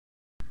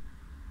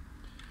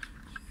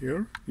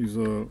Here is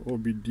a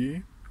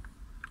OBD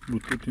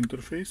Bluetooth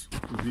interface,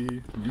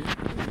 VD,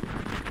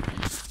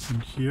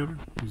 and here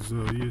is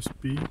a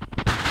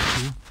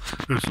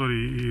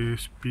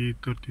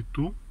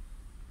ESP32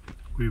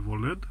 with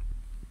OLED.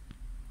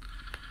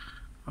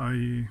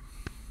 I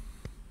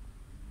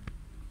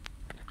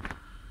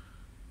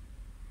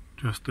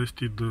just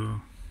tested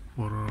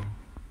for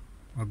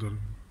other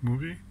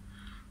movie,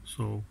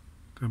 so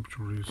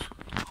temperature is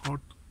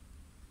hot,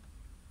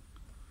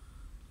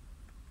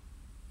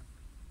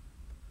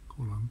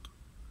 coolant,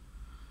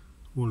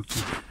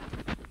 voltage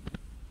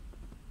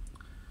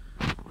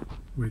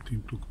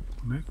waiting to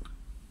connect.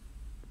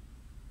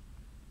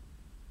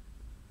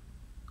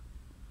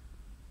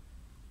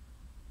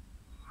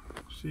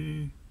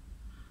 See,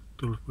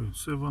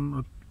 12.7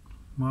 at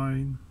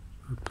mine,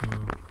 at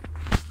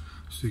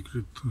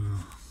secret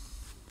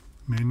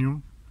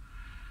menu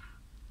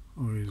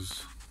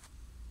is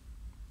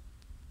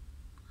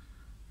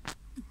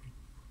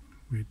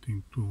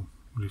waiting to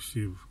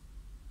receive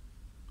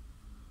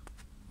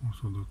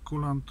also the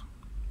coolant,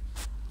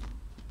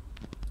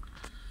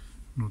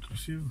 not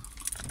received.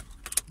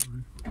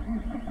 Sorry.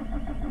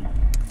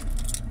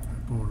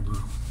 Power the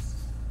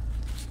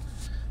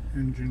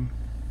engine.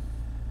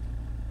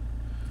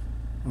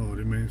 Oh,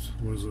 remains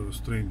was a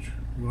strange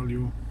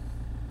value,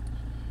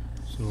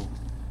 so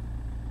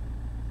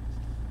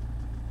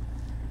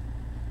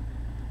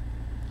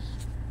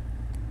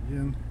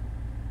again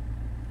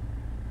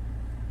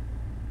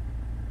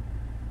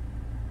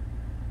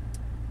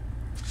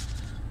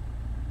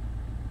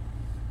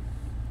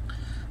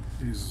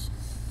is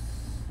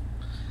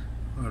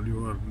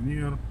you are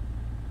near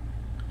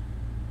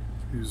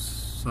is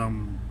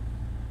some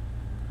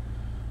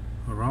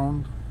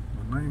around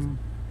the name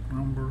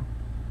number.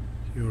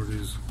 Here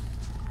is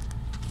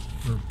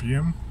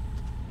RPM.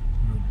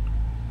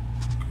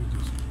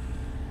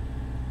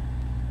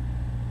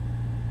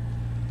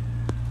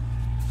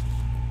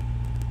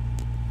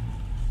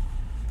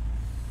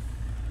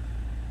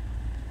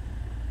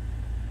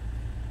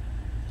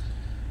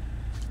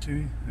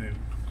 Okay, and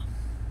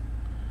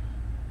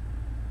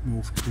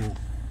move to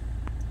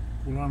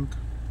coolant,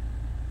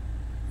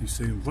 the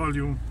same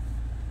value.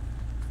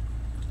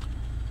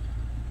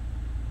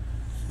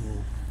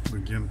 So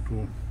again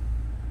to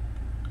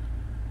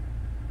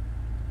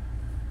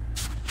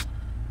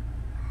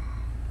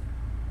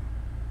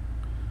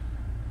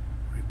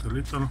wait a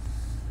little.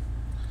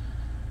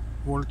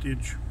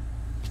 Voltage,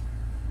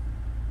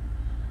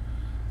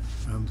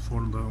 and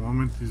for the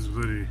moment is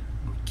very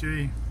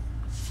okay.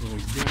 So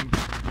again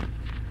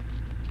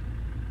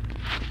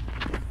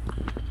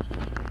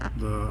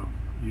the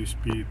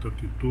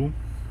ESP32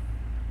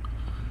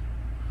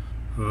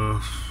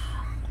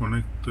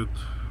 connected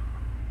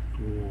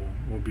to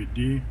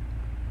OBD,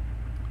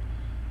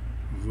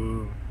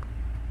 the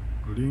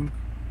link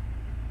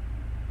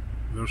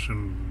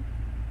version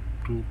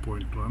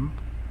 2.1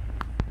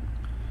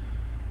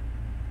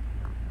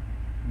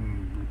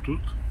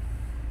 Bluetooth,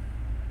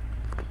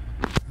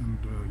 and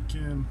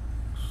again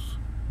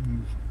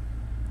move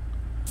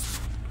to,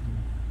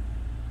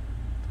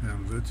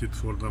 and that's it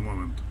for the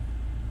moment.